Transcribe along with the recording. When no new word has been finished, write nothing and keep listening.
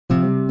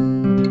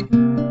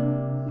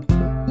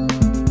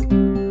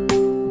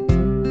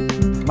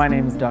My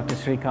name is Dr.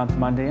 Srikanth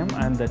Mandayam.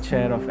 I'm the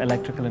Chair of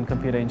Electrical and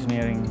Computer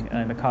Engineering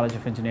in the College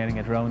of Engineering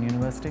at Rowan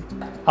University.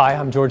 Hi,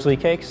 I'm George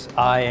Leecakes.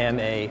 I am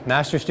a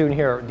master's student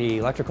here at the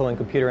Electrical and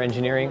Computer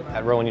Engineering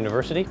at Rowan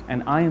University.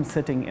 And I am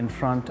sitting in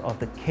front of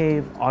the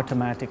CAVE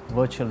Automatic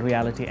Virtual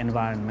Reality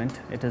Environment.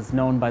 It is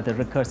known by the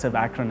recursive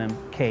acronym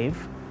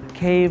CAVE.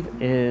 CAVE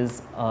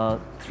is a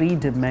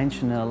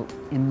three-dimensional,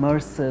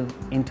 immersive,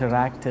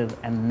 interactive,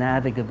 and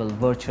navigable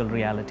virtual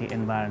reality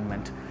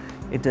environment.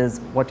 It is,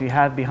 what we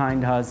have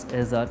behind us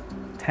is a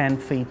 10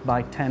 feet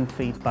by 10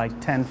 feet by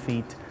 10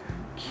 feet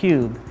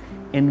cube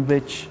in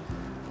which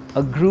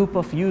a group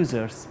of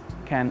users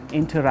can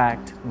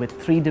interact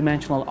with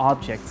three-dimensional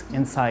objects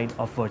inside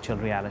of virtual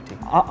reality.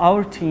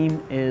 Our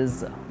team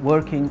is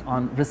working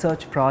on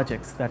research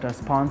projects that are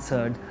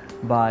sponsored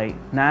by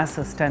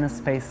NASA's Stennis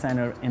Space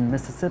Center in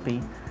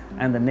Mississippi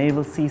and the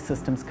Naval Sea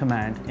Systems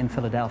Command in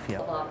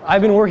Philadelphia.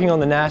 I've been working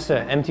on the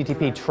NASA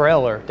MTTP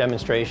trailer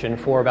demonstration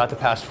for about the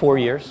past 4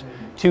 years.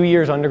 2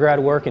 years undergrad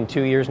work and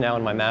 2 years now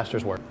in my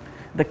master's work.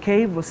 The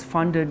cave was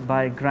funded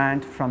by a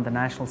grant from the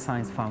National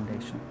Science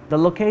Foundation. The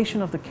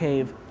location of the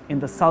cave in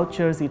the South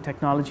Jersey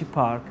Technology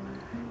Park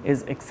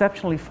is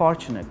exceptionally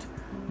fortunate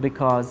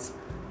because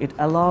it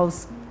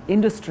allows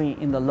industry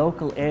in the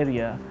local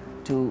area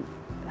to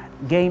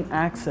gain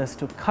access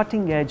to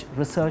cutting-edge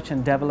research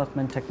and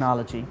development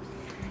technology.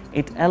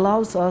 It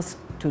allows us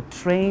to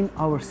train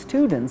our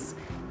students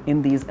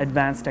in these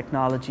advanced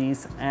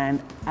technologies and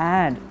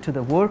add to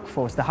the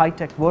workforce, the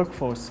high-tech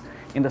workforce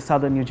in the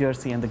southern New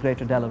Jersey and the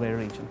greater Delaware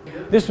region.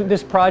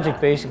 This project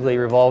basically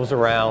revolves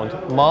around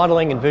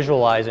modeling and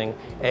visualizing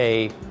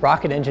a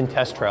rocket engine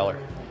test trailer,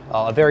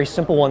 a very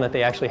simple one that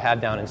they actually have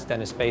down in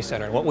Stennis Space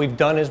Center. And what we've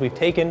done is we've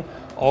taken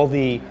all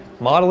the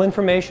model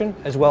information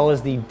as well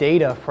as the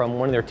data from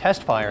one of their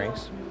test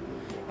firings,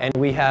 and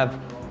we have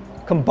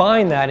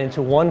combined that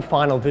into one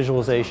final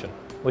visualization,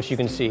 which you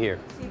can see here.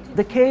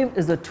 The cave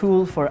is a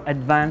tool for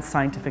advanced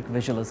scientific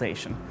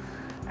visualization,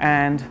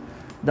 and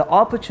the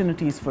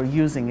opportunities for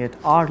using it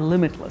are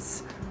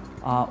limitless.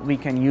 We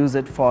can use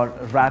it for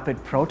rapid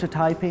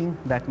prototyping.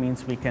 That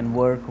means we can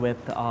work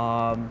with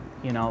the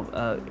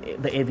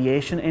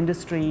aviation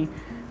industry,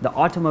 the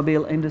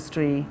automobile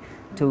industry,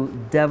 to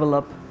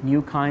develop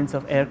new kinds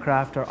of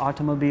aircraft or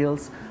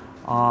automobiles.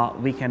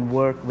 We can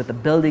work with the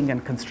building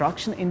and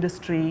construction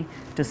industry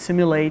to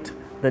simulate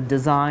the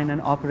design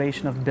and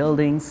operation of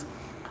buildings.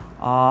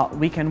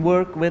 We can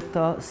work with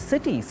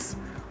cities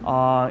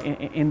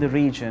in the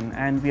region,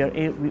 and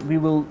we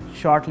will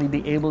shortly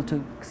be able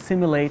to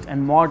simulate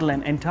and model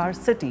an entire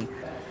city.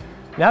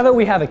 Now that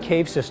we have a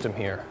cave system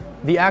here,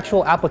 the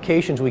actual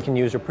applications we can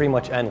use are pretty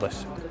much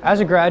endless. As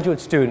a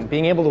graduate student,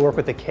 being able to work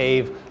with the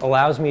cave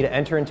allows me to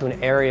enter into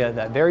an area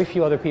that very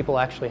few other people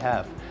actually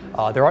have.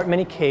 There aren't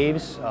many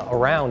caves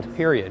around,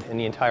 period, in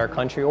the entire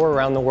country or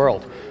around the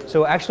world.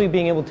 So actually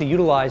being able to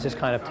utilize this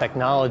kind of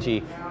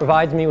technology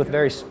provides me with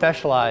very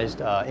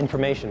specialized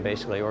information,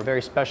 basically, or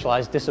very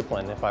specialized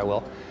discipline, if I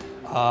will,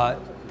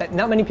 that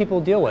not many people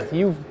deal with.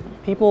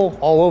 People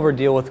all over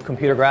deal with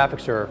computer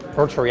graphics or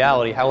virtual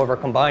reality. However,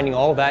 combining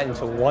all of that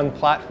into one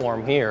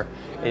platform here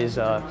is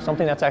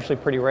something that's actually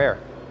pretty rare.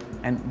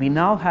 And we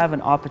now have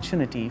an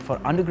opportunity for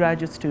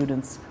undergraduate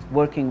students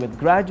working with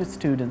graduate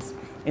students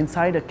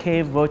inside a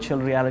cave virtual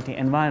reality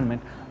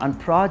environment on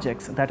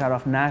projects that are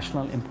of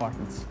national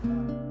importance.